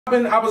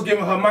I was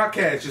giving her my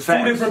cash. Just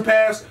Facts. 2 different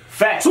paths.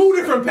 Facts. 2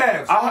 different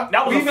paths.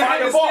 That was a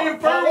fire ball.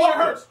 Paul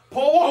Walker.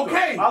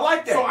 Okay. I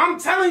like that. So I'm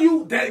telling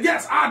you that,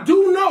 yes, I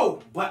do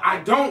know, but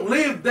I don't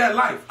live that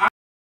life.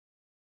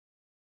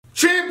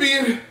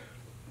 Champion,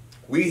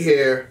 we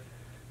here,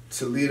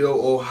 Toledo,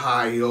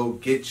 Ohio.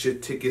 Get your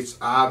tickets.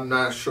 I'm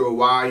not sure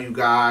why you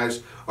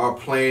guys are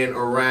playing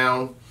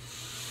around.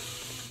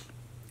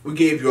 We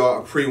gave you all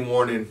a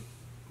pre-warning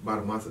about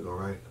a month ago,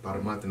 right? About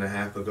a month and a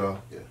half ago.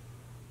 Yeah.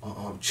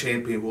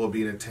 Champion will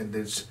be in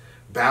attendance.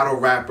 Battle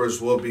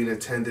rappers will be in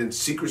attendance.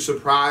 Secret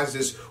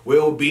surprises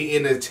will be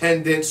in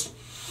attendance.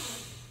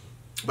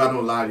 But I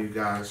know a lot of you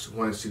guys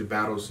want to see the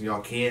battles and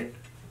y'all can't.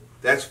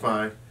 That's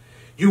fine.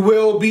 You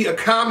will be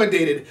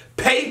accommodated.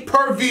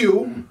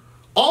 Pay-per-view,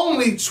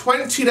 only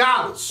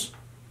 $20.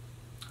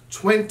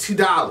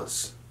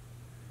 $20.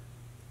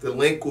 The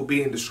link will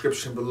be in the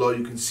description below.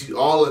 You can see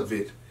all of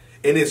it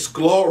in its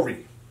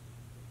glory.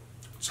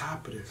 On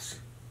top of this,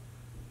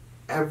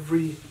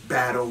 every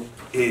battle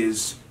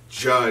is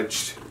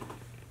judged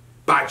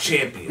by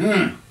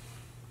champion.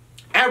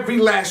 Every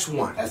last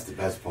one. That's the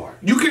best part.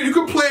 You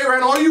can play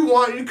around all you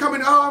want. You come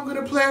in, oh, I'm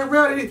gonna play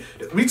around.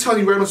 We tell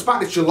you right on the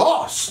spot that you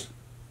lost.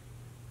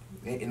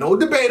 Ain't no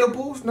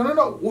debatables.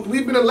 No.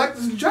 We've been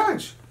elected as a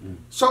judge.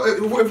 So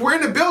if we're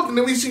in the building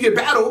and we see your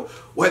battle,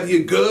 whether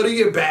you're good or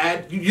you're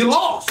bad, you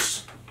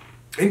lost.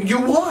 And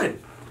you won.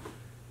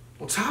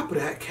 On top of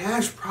that,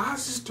 cash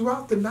prizes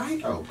throughout the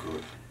night. Oh,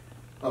 good.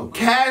 Oh, good.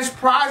 Cash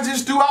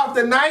prizes throughout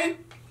the night.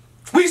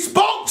 We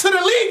spoke to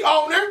the league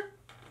owner.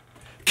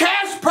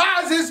 Cash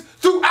prizes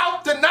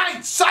throughout the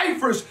night.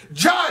 Ciphers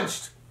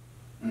judged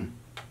and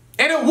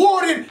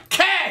awarded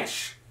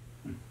cash.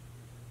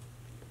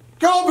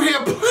 Go over here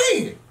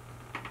playing.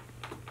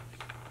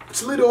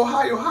 Toledo,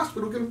 Ohio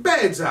Hospital giving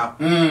beds out.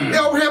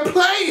 They're over here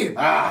playing.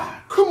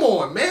 Come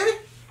on, man.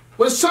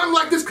 When something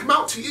like this come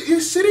out to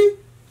your city,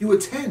 you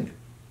attend.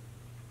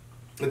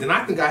 And then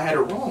I think I had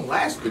it wrong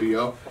last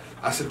video.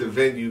 I said the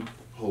venue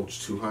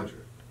holds 200.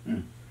 Nah.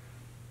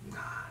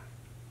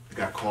 I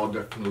got called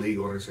up from the league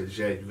owner and said,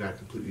 Jay, you got it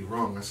completely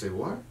wrong. I said,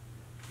 what?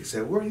 He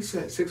said, where? He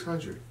said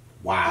 600.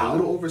 Wow. A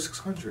little over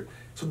 600.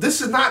 So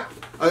this is not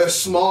a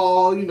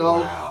small,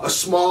 a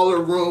smaller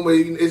room. Where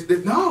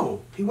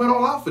no, he went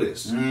all out for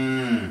this.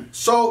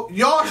 So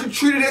y'all should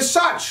treat it as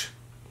such.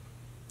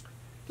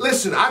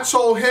 Listen, I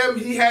told him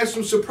he had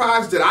some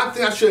surprise that I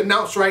think I should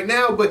announce right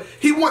now, but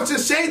he wants to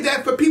say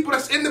that for people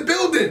that's in the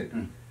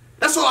building.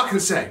 That's all I can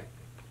say.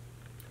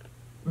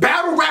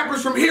 Battle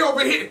rappers from here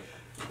over here,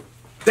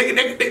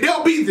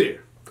 they'll be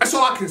there. That's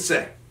all I can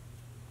say.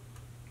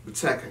 But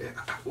Tech,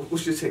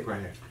 what's your take right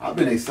here? I've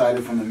been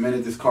excited from the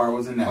minute this card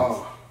was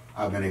announced.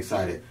 I've been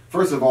excited.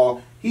 First of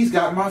all, he's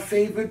got my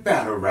favorite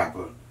battle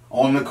rapper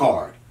on the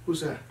card.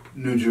 Who's that?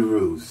 New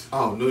Jerusalem.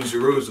 Oh, New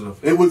Jerusalem.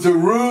 It was a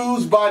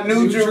ruse by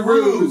New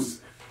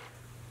Jerusalem.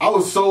 I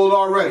was sold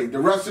already. The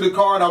rest of the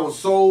card, I was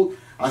sold.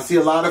 I see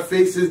a lot of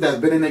faces that's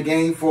been in the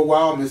game for a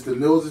while. Mr.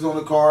 Mills is on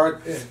the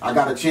card. Yeah. I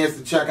got a chance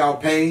to check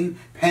out Pain.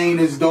 Pain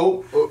is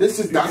dope.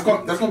 That's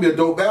gonna be a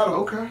dope battle.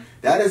 Okay.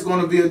 That is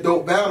gonna be a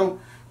dope battle.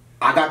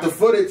 I got the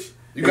footage.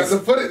 You got the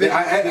footage.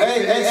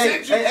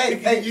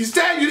 Hey. You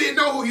said you didn't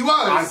know who he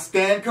was. I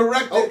stand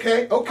corrected.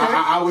 Okay.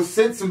 I was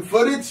sent some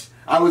footage.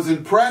 I was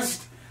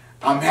impressed.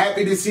 I'm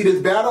happy to see this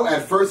battle.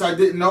 At first I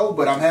didn't know,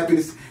 but I'm happy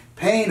to see.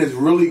 Pain is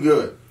really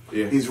good.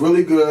 Yeah. He's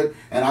really good,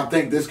 and I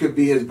think this could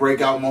be his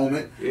breakout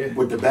moment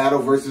with the battle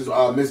versus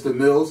Mr.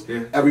 Mills.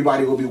 Yeah.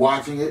 Everybody will be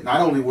watching it.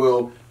 Not only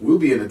we'll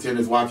be in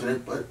attendance watching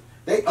it, but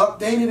they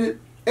updated it.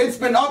 It's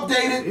been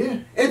updated. Yeah.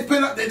 It's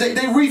been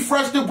they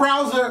refreshed the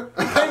browser.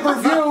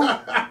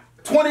 Pay-per-view,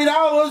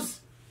 $20,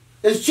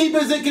 as cheap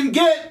as it can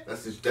get.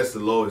 That's the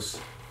lowest.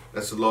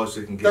 That's the lowest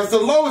it can get. That's the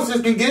lowest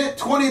it can get.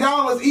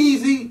 $20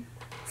 easy.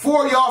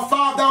 For y'all,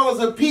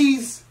 $5 a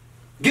piece.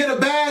 Get a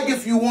bag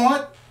if you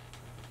want.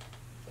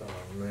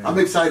 Man. I'm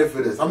excited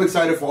for this. I'm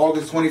excited for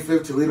August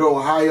 25th, Toledo,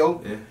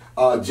 Ohio.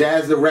 Yeah.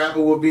 Jazz the rapper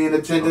will be in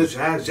attendance.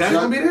 Jazz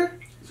gonna be there?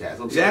 Jazz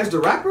will be Jazz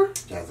there. the rapper?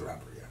 Jazz the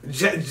rapper, yeah.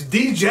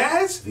 The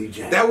Jazz? The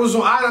Jazz. That was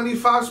on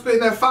I-95 spitting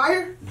that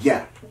fire?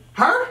 Yeah.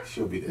 Her?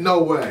 She'll be there.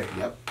 No way.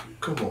 Yep.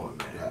 Come on,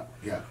 man.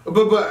 Yeah.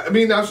 But I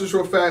mean, that's just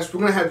real fast. We're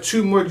gonna have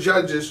 2 more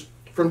judges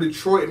from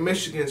Detroit and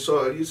Michigan.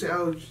 So you say,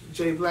 oh,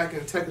 Jay Black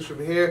and Tech is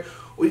from here.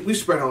 We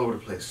spread all over the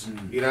place.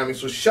 You know what I mean?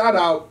 So shout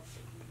out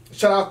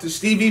to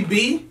Stevie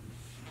B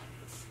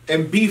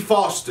and B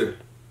Foster.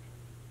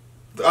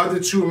 The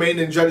other 2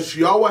 remaining judges.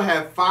 Y'all will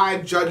have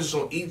 5 judges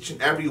on each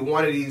and every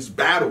one of these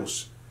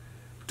battles.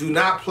 Do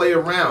not play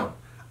around.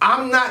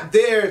 I'm not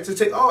there to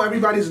say, oh,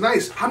 everybody's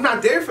nice. I'm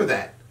not there for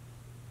that.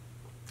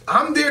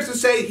 I'm there to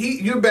say,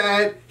 you're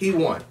bad, he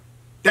won.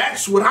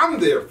 That's what I'm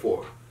there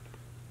for.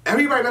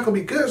 Everybody not going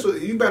to be good, so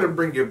you better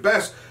bring your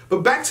best.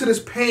 But back to this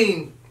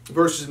Pain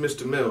versus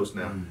Mr. Mills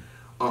now.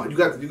 You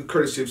got the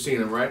courtesy of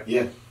seeing him, right?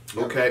 Yeah.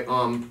 Okay.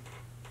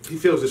 He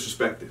feels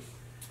disrespected.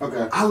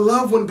 Okay. I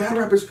love when battle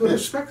rappers feel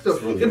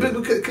disrespected.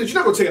 Really because you're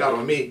not going to take it out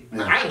on me.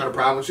 Yeah. I ain't got a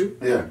problem with you.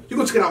 Yeah. You're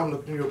going to take it out on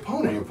your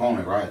opponent. On your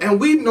opponent, right. And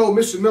we know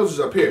Mr. Mills is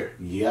up here.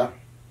 Yeah.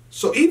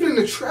 So even in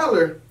the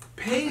trailer,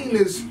 Payne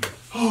is,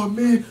 oh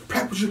man,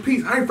 practice your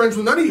piece. I ain't friends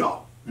with none of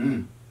y'all.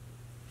 And,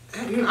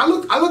 you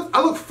know,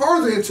 I look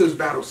further into his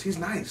battles. He's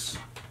nice.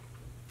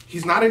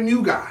 He's not a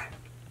new guy.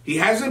 He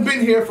hasn't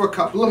been here for a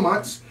couple of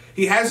months.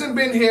 He hasn't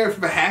been here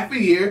for half a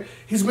year.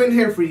 He's been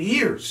here for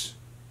years.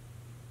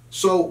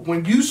 So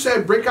when you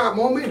said breakout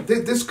moment,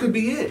 this could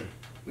be it.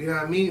 You know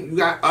what I mean? You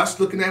got us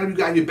looking at him. You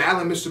got you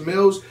battling Mr.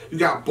 Mills. You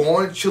got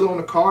Bourne, Chilla on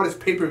the card. It's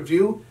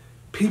pay-per-view.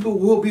 People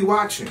will be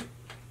watching.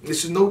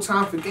 This is no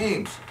time for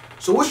games.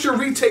 So what's your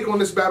retake on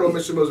this battle of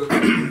Mr. Mills?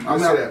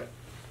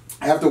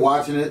 After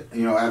watching it,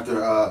 you know, after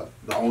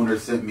the owner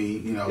sent me,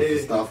 you know, the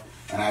stuff,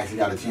 and I actually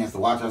got a chance to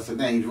watch, I said,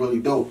 dang, he's really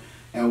dope.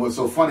 And what's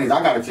so funny is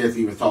I got a chance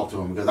to even talk to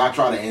him because I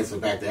try to answer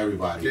back to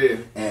everybody. Yeah.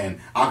 And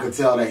I could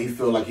tell that he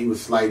felt like he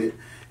was slighted.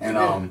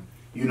 And,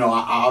 you know,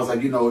 I was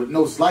like, you know,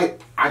 no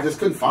slight. I just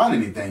couldn't find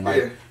anything.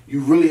 Like,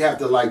 you really have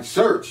to, like,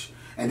 search.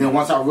 And then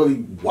once I really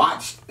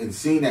watched and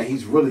seen that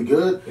he's really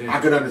good, I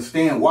could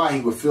understand why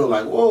he would feel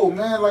like, whoa,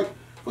 man, like,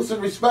 put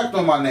some respect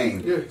on my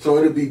name. Yeah. So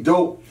it'd be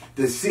dope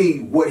to see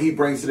what he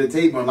brings to the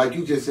table. And like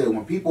you just said,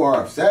 when people are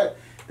upset,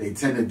 they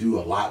tend to do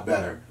a lot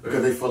better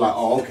because they feel like,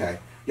 oh, okay,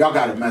 y'all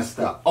got it messed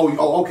up.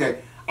 Oh, okay,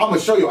 I'm going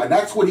to show you. And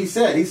that's what he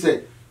said. He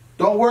said,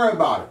 don't worry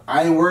about it.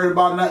 I ain't worried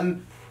about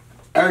nothing.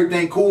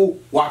 Everything cool.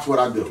 Watch what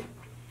I do.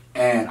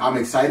 And I'm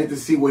excited to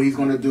see what he's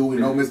going to do. We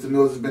know Mr.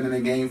 Mills has been in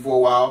the game for a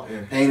while.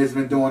 Payne has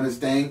been doing his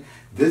thing.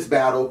 This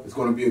battle is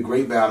going to be a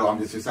great battle. I'm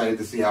just excited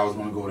to see how it's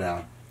going to go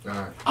down. All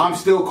right. I'm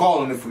still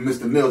calling it for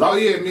Mr. Mills.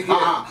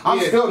 I'm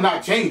still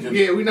not changing.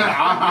 Yeah, we're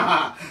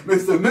not.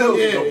 Mr. Mills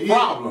is a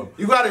problem.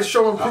 You got to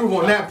show and prove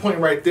on that point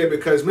right there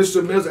because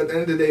Mr. Mills, at the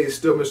end of the day, is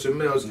still Mr.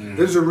 Mills.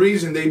 There's a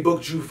reason they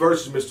booked you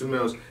versus Mr.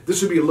 Mills.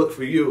 This would be a look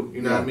for you.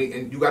 You know what I mean?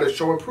 And you got to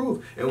show and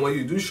prove. And when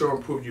you do show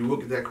and prove, you will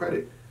get that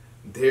credit.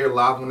 They're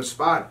live on the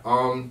spot.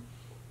 Bourne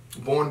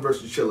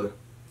versus Chilla.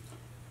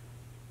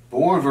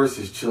 Bourne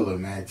versus Chilla,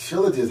 man.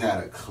 Chilla just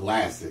had a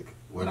classic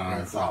with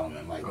Iron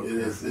Solomon. Like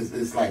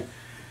it's like.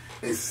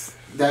 It's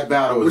that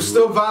battle. We're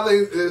still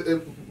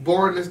violating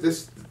Bourne.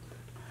 This.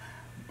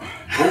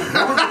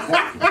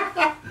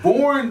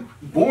 Bourne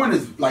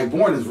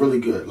is really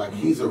good. Like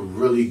he's a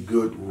really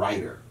good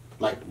writer.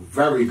 Like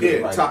very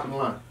good writer. Top of the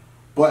line.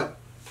 But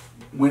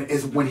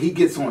when he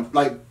gets on,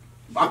 like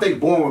I think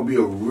Bourne would be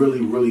a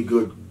really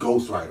good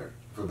ghostwriter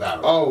for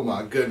battle. Oh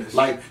my goodness!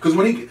 Like because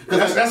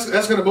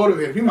that's gonna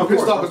motivate him. Of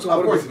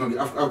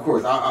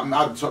course.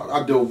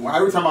 I do.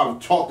 Every time I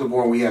talk to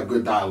Bourne, we have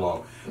good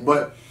dialogue.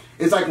 But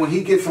it's like when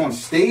he gets on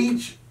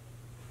stage,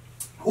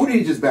 who did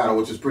he just battle,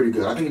 which is pretty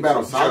good? I think he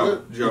battled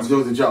Saga. Joe.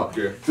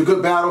 Yeah. It's a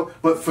good battle.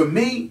 But for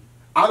me,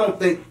 I don't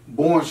think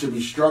Bourne should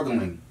be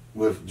struggling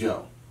with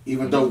Joe.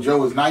 Even though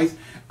Joe is nice,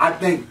 I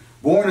think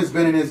Bourne has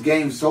been in this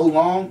game so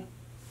long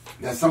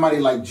that somebody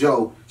like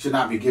Joe should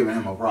not be giving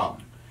him a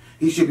problem.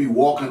 He should be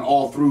walking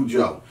all through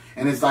Joe.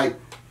 And it's like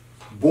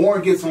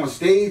Bourne gets on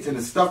stage and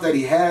the stuff that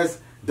he has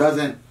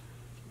doesn't,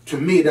 to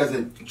me, it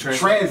doesn't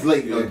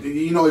translate. Yeah.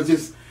 You know,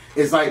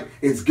 it's like,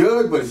 it's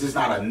good, but it's just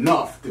not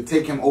enough to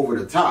take him over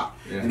the top.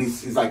 Yeah. And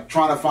he's like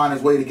trying to find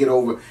his way to get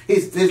over.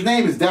 His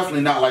name is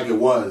definitely not like it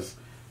was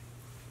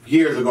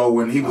years ago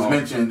when he was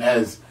mentioned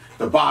as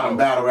the bottom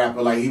battle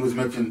rapper. Like he was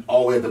mentioned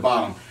all the way at the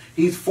bottom.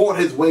 He's fought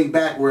his way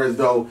back, whereas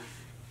though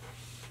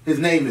his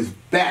name is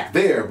back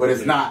there, but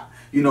it's not,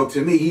 you know,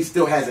 to me, he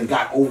still hasn't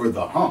got over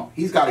the hump.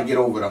 He's got to get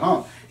over the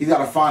hump. He's got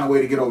to find a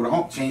way to get over the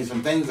hump, change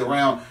some things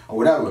around or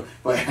whatever.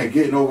 But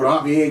getting over the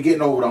hump, he ain't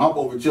getting over the hump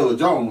over Chilla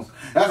Jones.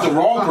 That's the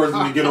wrong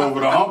person to get over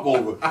the hump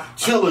over.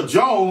 Chilla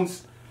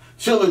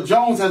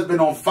Jones has been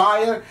on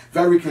fire,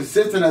 very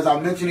consistent. As I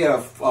mentioned, he had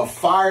a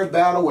fire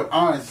battle with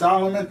Iron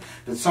Solomon.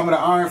 Some of the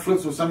iron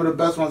flips were some of the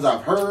best ones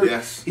I've heard.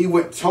 Yes. He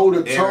went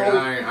toe-to-toe.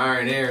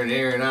 Iron, and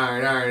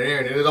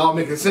it all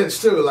making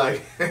sense, too.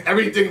 Like,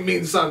 everything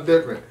means something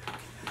different.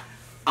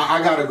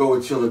 I gotta go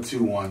with Chilla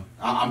 2-1.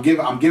 I'm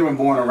giving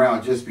Bourne a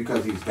round just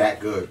because he's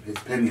that good. His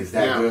penny is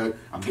that good.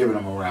 I'm giving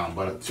him a round,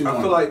 but a 2-1.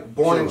 I feel like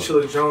Bourne and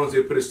Chilla Jones,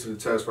 they put us to the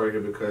test right here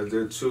because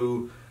they're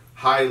two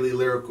highly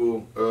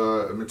lyrical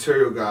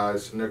material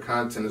guys, and their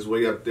content is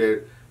way up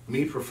there.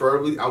 Me,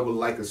 preferably, I would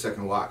like a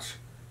second watch.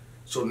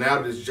 So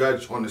now this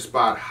judge on the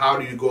spot, how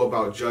do you go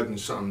about judging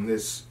something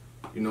this,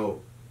 you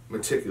know,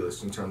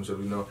 meticulous in terms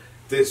of, you know,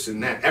 this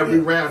and that? Every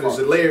round is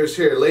layers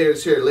here,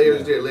 layers there,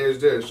 layers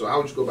there. So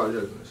how would you go about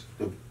judging this?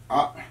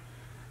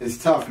 It's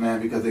tough,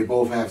 man, because they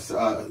both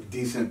have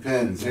decent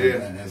pens,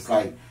 and it's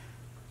like,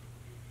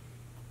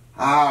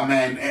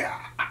 man,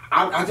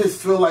 I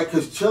just feel like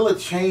because Chilla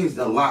changed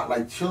a lot.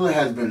 Like Chilla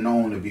has been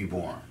known to be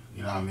Bourne,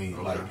 you know what I mean?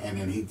 Okay. Like,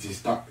 and then he just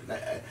started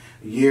a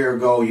year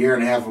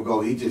and a half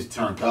ago, he just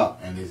turned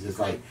up, and it's just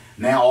like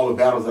now all the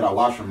battles that I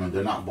watch from him,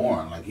 they're not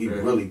Bourne. Like he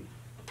really,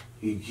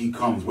 he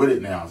comes with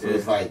it now. So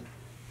it's like,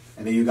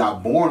 and then you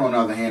got Bourne on the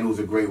other hand, who's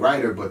a great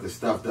writer, but the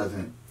stuff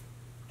doesn't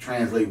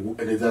translate,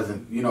 and it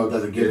doesn't, you know, it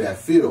doesn't get that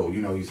feel.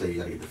 You know, you say you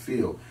gotta get the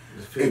feel.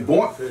 If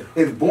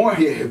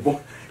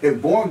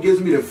Bourne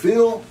gives me the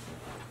feel,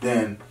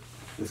 then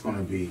it's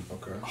gonna be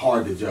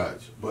hard to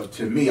judge. But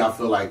to me, I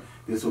feel like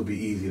this will be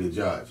easy to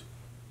judge.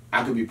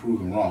 I could be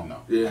proven wrong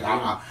though. Yeah.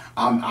 Like,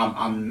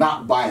 I'm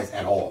not biased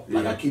at all.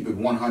 Like Yeah. I keep it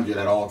 100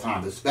 at all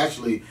times,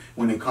 especially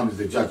when it comes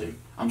to judging.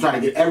 I'm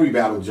trying to get every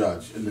battle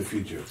judged in the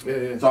future.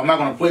 Yeah. So I'm not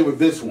going to play with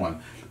this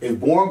one. If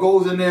Bourne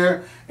goes in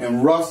there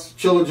and roughs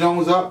Chilla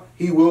Jones up,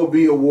 he will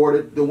be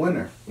awarded the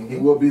winner. He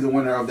will be the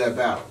winner of that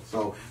battle.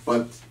 So,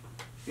 but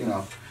you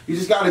know, you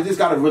just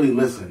gotta really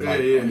listen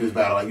in this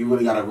battle. Like you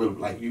really gotta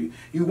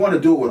you want to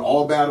do it with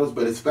all battles,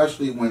 but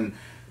especially when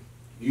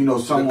you know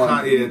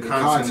someone the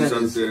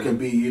content can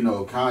be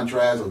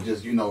contrast or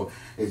just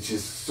it's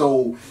just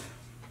so.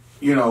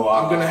 I'm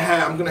gonna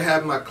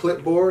have my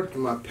clipboard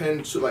and my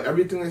pen. So like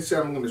everything they say,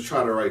 I'm gonna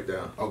try to write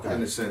down. Okay.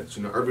 In a sense,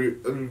 every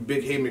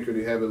big haymaker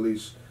they have at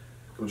least,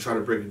 I'm gonna try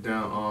to break it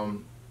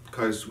down.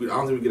 Because I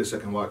don't think we get a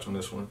second watch on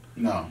this one.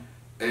 No.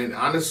 And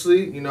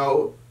honestly,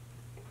 with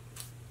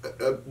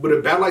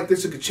a battle like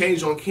this, it could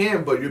change on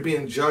cam, but you're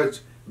being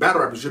judged.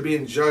 Battle rappers, you're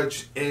being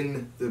judged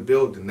in the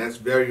building. That's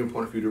very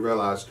important for you to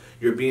realize.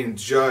 You're being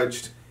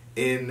judged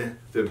in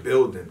the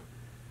building.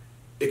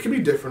 It could be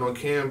different on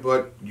cam,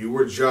 but you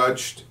were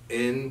judged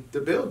in the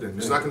building.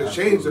 It's not going to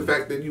change the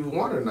fact that you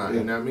won or not.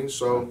 You know what I mean?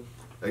 So,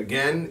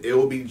 again, it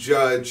will be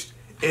judged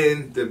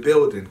in the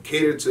building,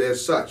 catered to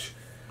as such.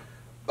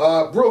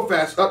 Real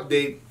fast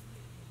update.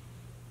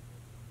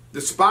 The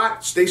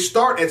spots, they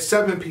start at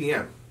 7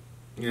 p.m.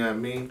 You know what I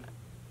mean?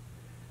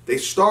 They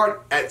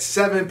start at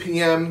 7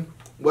 p.m.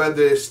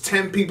 Whether it's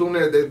 10 people in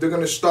there, they're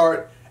going to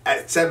start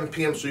at 7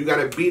 p.m. So you got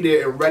to be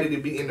there and ready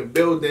to be in the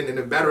building. And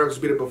the battle rappers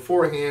be there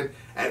beforehand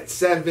at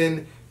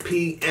 7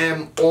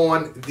 p.m.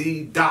 on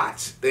the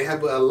dot. They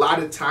have a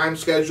allotted time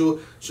schedule.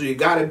 So you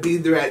got to be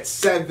there at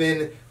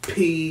 7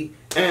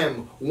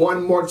 p.m.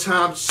 One more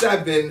time,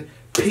 7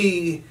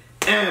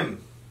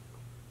 p.m.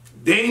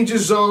 Danger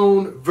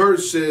Zone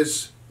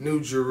versus New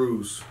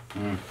Jerzey.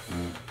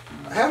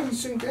 I haven't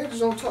seen Danger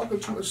Zone talking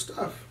too much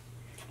stuff.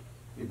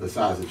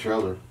 Besides the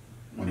trailer,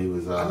 when he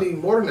was. I mean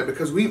more than that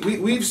because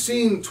we've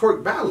seen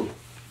Twork battle.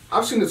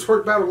 I've seen the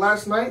Twork battle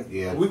last night,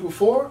 the week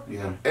before,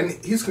 and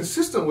he's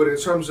consistent with it in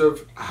terms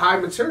of high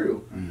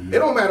material. It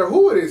don't matter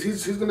who it is,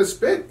 he's gonna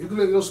spit, he's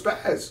gonna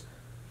spaz.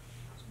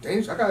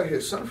 Danger, I gotta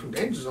hear something from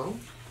Danger Zone.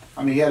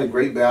 I mean, he had a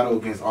great battle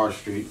against R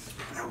Streets.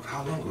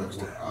 How long was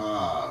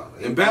that?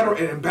 In battle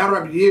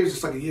rap years,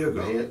 it's like a year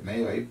ago.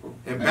 May or April.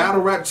 In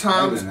battle rap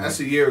times, that's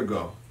a year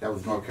ago. That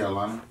was North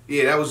Carolina?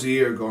 Yeah, that was a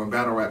year ago in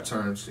battle rap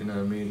terms, you know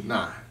what I mean?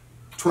 Nah.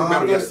 Twork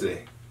battle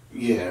yesterday.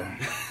 Yeah.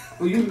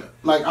 Well,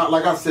 like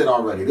I said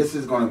already, this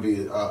is going to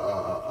be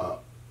a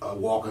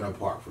walk in the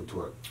park for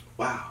Twork.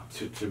 Wow.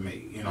 To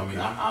me. You know what I mean?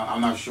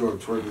 I'm not sure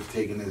if Twork is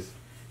taking this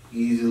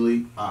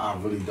easily. I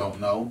really don't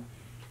know.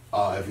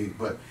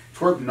 But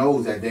Twork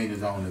knows that Danger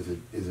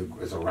Zone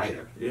is a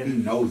writer. Yeah. He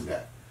knows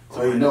that.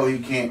 So he know he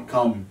can't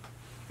come,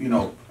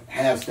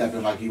 half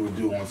stepping like he would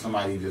do on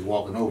somebody just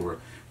walking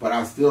over. But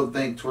I still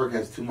think Twork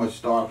has too much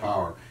star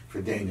power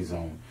for Danger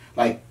Zone.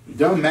 Like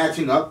them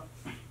matching up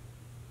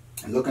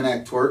and looking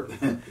at Twork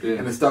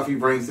and the stuff he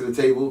brings to the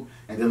table,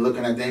 and then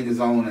looking at Danger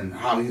Zone and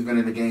how he's been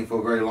in the game for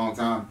a very long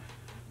time.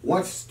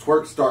 Once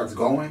Twork starts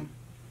going,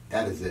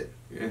 that is it.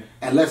 Yeah.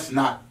 And let's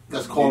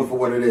call it for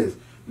what it is.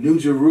 New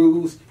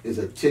Jerzey is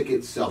a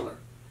ticket seller.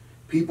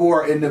 People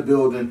are in the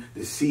building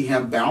to see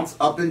him bounce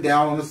up and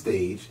down on the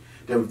stage.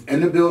 They're in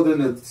the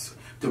building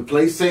to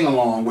play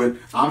sing-along with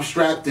I'm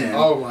Strapped In.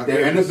 Oh my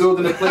They're in the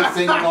building to play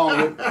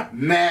sing-along with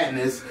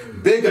Madness,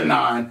 Bigger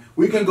Nine.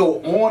 We can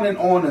go on and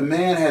on. The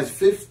man has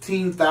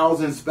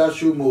 15,000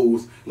 special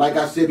moves. Like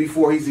I said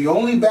before, he's the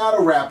only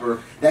battle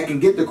rapper that can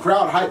get the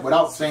crowd hyped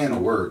without saying a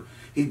word.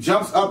 He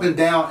jumps up and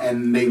down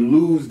and they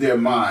lose their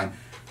mind.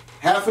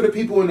 Half of the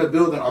people in the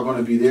building are going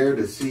to be there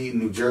to see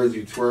New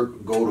Jerzey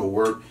Twork go to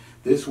work.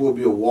 This will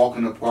be a walk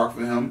in the park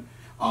for him.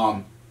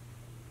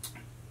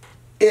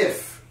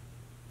 If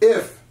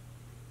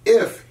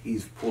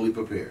he's fully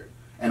prepared.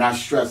 And I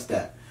stress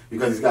that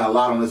because he's got a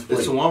lot on his plate.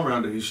 It's a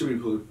one-rounder. He should be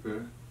fully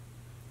prepared.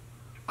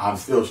 I'm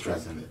still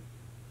stressing it.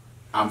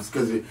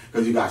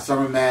 Because you got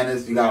Summer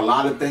Madness. You got a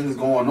lot of things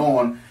going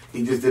on.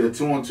 He just did a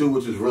 2-on-2,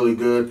 which is really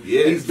good.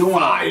 Yeah, he's doing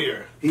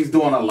fire. He's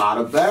doing a lot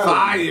of battling.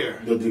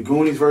 Fire. The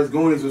Goonies versus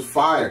Goonies was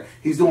fire.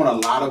 He's doing a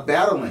lot of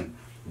battling.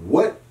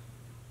 What?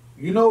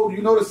 You know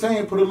the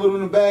saying, put a little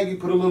in the bag, you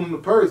put a little in the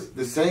purse.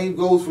 The same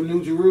goes for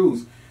New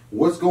Jerzey.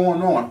 What's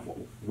going on?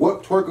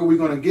 What Twork are we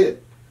going to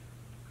get?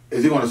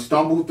 Is he going to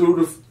stumble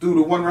through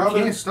the one round?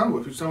 He can't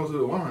stumble. If you stumble through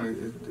the one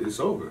round, it's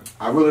over.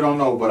 I really don't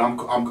know, but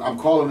I'm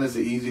calling this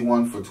an easy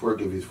one for Twork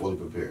if he's fully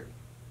prepared.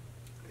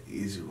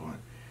 Easy one.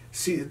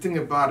 See, the thing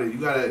about it, you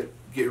gotta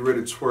get rid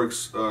of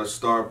Twork's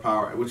star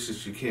power, which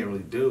is you can't really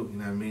do. You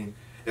know what I mean?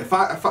 If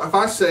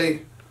I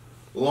say,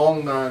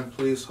 long 9,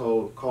 please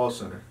hold, call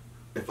center.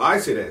 If I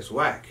say that, it's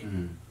whack.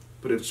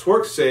 But if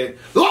Twork said,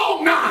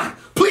 long 9,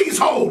 please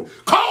hold,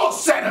 call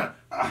center.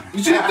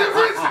 You see the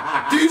difference?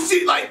 Do you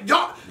see, like,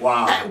 y'all?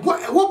 Wow. At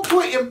what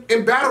point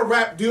in battle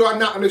rap do I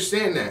not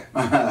understand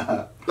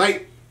that?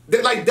 like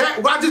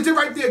that, what I just did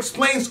right there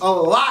explains a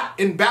lot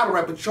in battle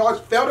rap, but y'all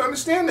fail to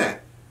understand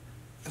that.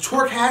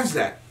 Twork has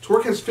that.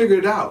 Twork has figured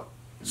it out.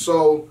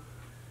 So,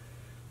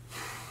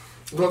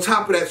 But on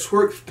top of that,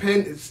 Twork's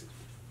pen is,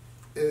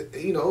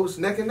 you know, it's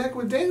neck and neck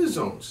with Danger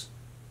Zone's.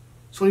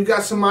 So when you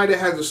got somebody that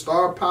has the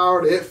star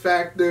power, the it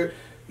factor,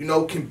 you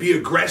know, can be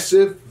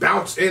aggressive,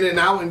 bounce in and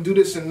out and do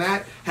this and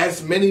that,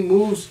 has many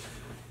moves,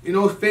 you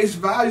know, face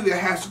value, that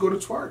has to go to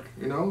Twork,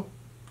 you know?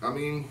 I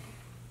mean,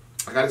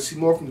 I got to see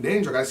more from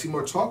Danger. I got to see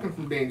more talking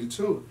from Danger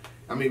too.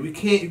 I mean, you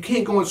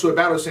can't go into a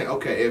battle saying,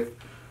 okay, if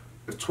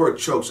Twork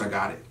chokes, I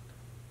got it.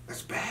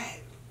 That's bad.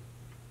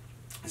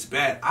 It's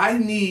bad. I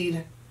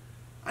need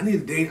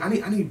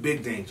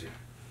big Danger.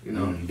 You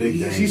know,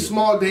 he's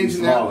small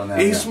Danger now.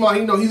 He's small.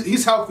 You know,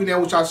 he's healthy now,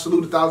 which I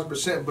salute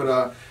 1,000%.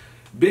 But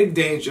big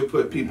Danger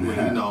put people,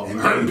 you know,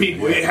 hurt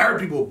people. It hurt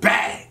people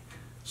bad.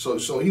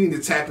 So he need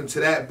to tap into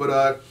that.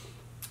 But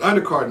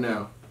undercard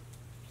now,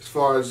 as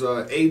far as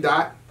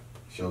A-Dot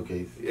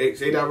Showcase.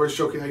 A-Dot versus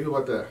Showcase. How you feel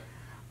about that?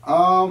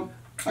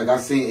 Like I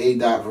seen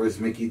A-Dot versus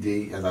Mickey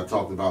D, as I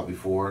talked about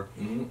before.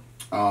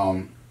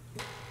 To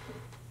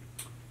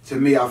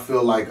me, I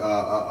feel like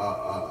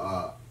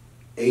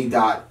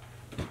A-Dot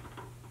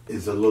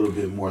is a little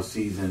bit more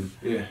seasoned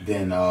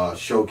than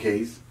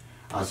Showcase.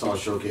 I saw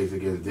Showcase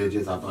against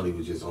Digits. I thought he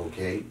was just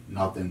okay.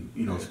 Nothing,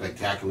 you know,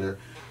 spectacular.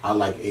 I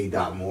like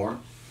A-Dot more.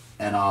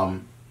 And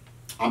I'm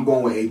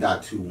going with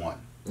A-Dot 2-1.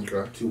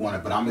 Okay.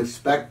 2-1. But I'm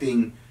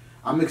expecting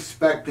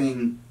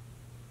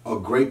a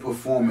great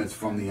performance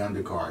from the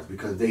undercards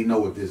because they know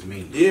what this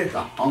means. Yeah.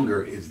 The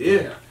hunger is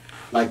there.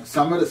 Like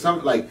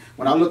like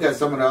when I look at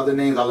some of the other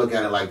names, I look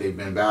at it like they've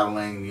been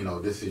battling, you know,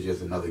 this is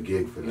just another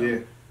gig for them. Yeah.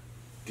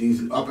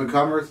 These up and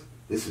comers,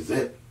 this is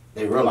it.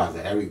 They realize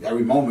that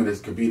every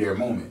moment could be their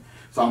moment.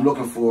 So I'm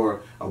looking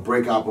for a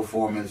breakout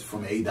performance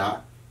from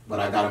A-Dot, but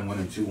I got him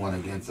winning 2-1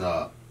 against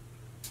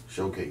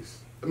Showcase.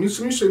 Let me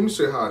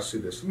say how I see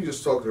this. Let me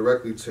just talk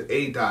directly to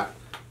A-Dot,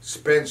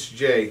 Spence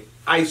J,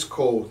 Ice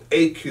Cold,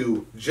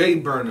 AQ, J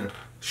Burner,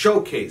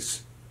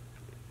 Showcase.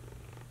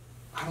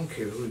 I don't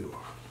care who you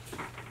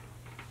are.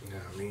 You know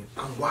what I mean?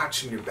 I'm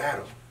watching your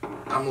battle.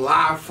 I'm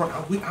live from.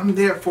 I'm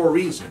there for a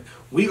reason.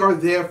 We are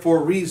there for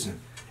a reason.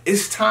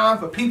 It's time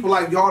for people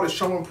like y'all to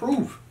show and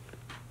prove.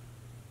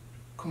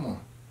 Come on.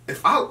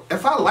 If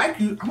I like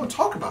you, I'm gonna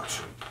talk about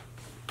you.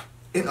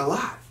 In a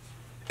lot.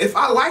 If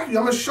I like you,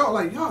 I'm gonna show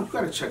like, yo, you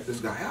gotta check this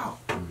guy out.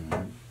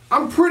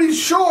 I'm pretty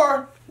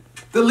sure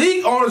the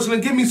league owner's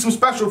gonna give me some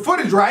special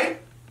footage,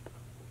 right?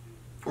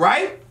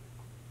 Right?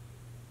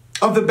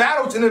 Of the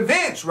battles in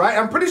advance, right?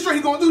 I'm pretty sure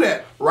he's gonna do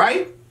that,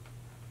 right?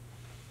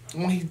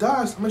 When he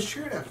does, I'm gonna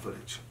share that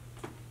footage.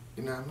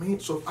 You know what I mean?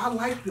 So if I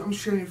like you, I'm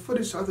sharing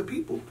footage to other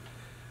people.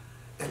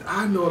 And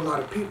I know a lot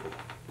of people.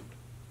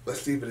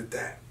 Let's leave it at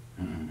that.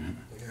 You know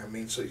what I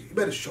mean? So you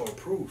better show and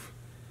prove.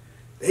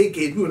 They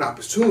gave you an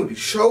opportunity.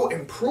 Show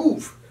and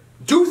prove.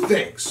 Do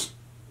things.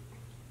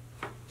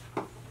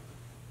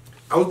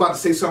 I was about to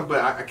say something, but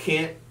I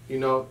can't. You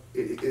know,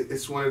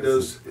 it's one of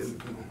those,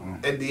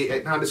 and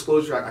the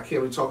non-disclosure, I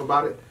can't really talk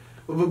about it.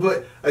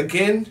 But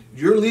again,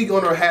 your league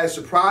owner has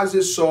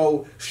surprises,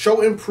 so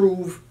show and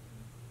prove,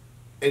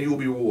 and you will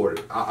be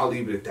rewarded. I'll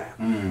leave it at that.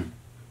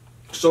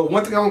 So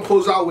one thing I want to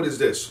close out with is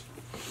this.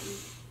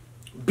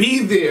 Be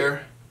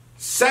there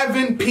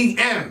 7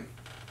 p.m.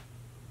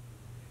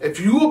 If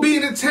you will be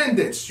in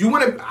attendance, you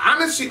want to,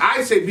 honestly,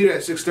 I say be there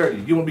at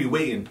 6:30. You won't be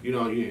waiting, you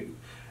know.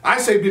 I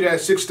say be there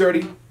at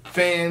 6:30.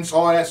 Fans,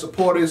 all that,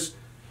 supporters,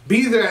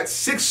 be there at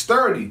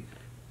 6:30.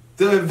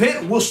 The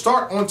event will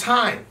start on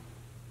time.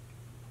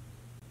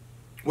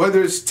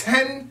 Whether it's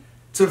 10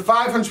 to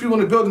 500 people in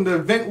the building, the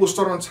event will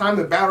start on time.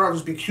 The battle rappers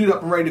will be queued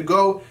up and ready to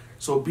go.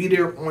 So be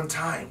there on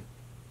time.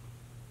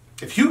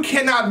 If you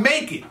cannot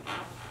make it,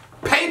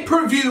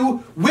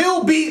 pay-per-view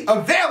will be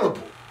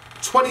available.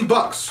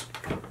 $20.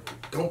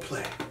 Don't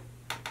play.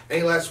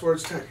 Any last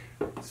words, Tech?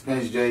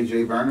 Spence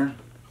J Burner.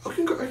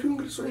 Okay, I can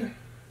get this right.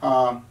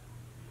 Well,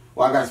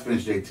 I got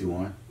Spence J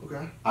 2-1.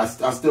 Okay. I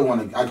still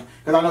want to,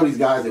 because I know these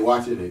guys, they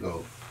watch it, they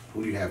go,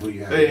 who do you have? Who do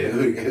you have?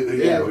 Who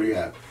do you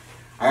have?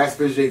 I got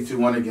Spence J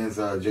 2-1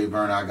 against J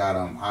Burner. I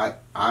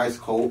got Ice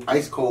Cold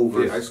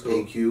versus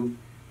AQ.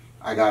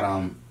 I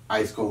got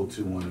Ice Cold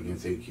 2-1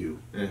 against AQ.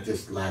 Yeah.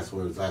 Just last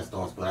words, last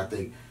thoughts. But I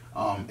think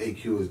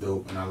AQ is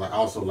dope, and I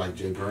also like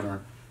J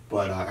Burner.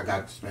 But I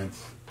got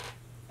Spence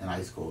and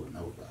Ice Cold in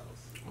those battles.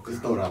 Okay.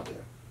 Just throw it out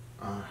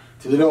there.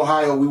 Toledo,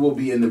 Ohio, we will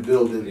be in the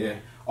building. Yeah.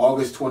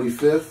 August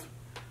 25th.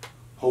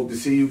 Hope to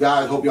see you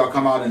guys. Hope y'all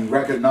come out in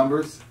record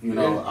numbers. You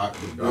know,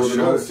 building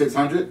over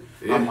 600.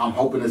 Yeah. I'm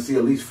hoping to see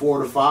at least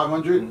 400 to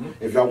 500.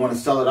 If y'all want to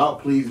sell it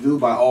out, please do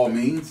by all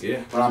means.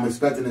 Yeah. But I'm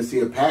expecting to see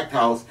a packed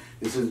house.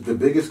 This is the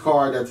biggest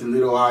card that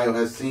Toledo, Ohio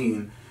has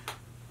seen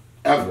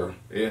ever.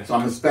 Yeah. So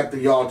I'm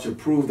expecting y'all to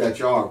prove that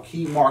y'all are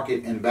key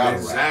market in battle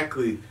rap.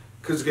 Exactly.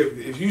 Because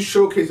if you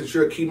showcase that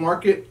you're a key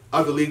market,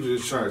 other leagues are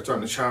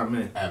starting to chime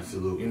in.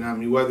 Absolutely. You know what I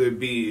mean? Whether it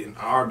be an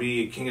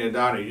RB, a King of the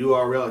Dot, or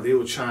URL, they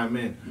will chime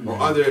in. Or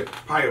other,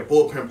 probably a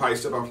bullpen probably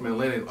step out from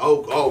Atlanta and,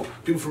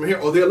 people from here.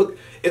 They'll look.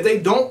 If they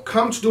don't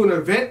come to do an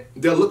event,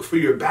 they'll look for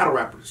your battle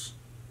rappers.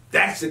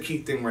 That's the key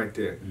thing right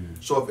there.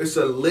 So if it's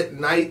a lit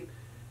night,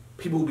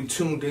 people will be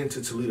tuned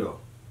into Toledo.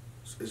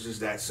 It's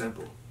just that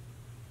simple.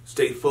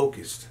 Stay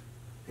focused.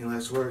 Any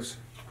last words?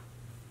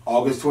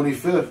 August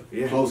 25th,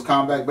 Yeah. Close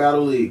Combat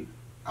Battle League.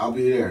 I'll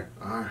be there.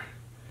 All right.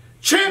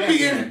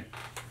 Champion!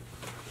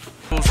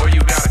 Or you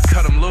gotta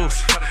cut them loose.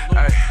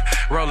 Hey,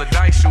 roll the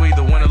dice, you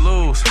either win or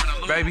lose.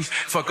 Baby,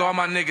 fuck all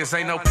my niggas,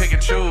 ain't no pick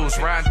and choose.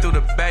 Riding through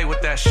the bay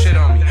with that shit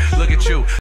on me. Look at you.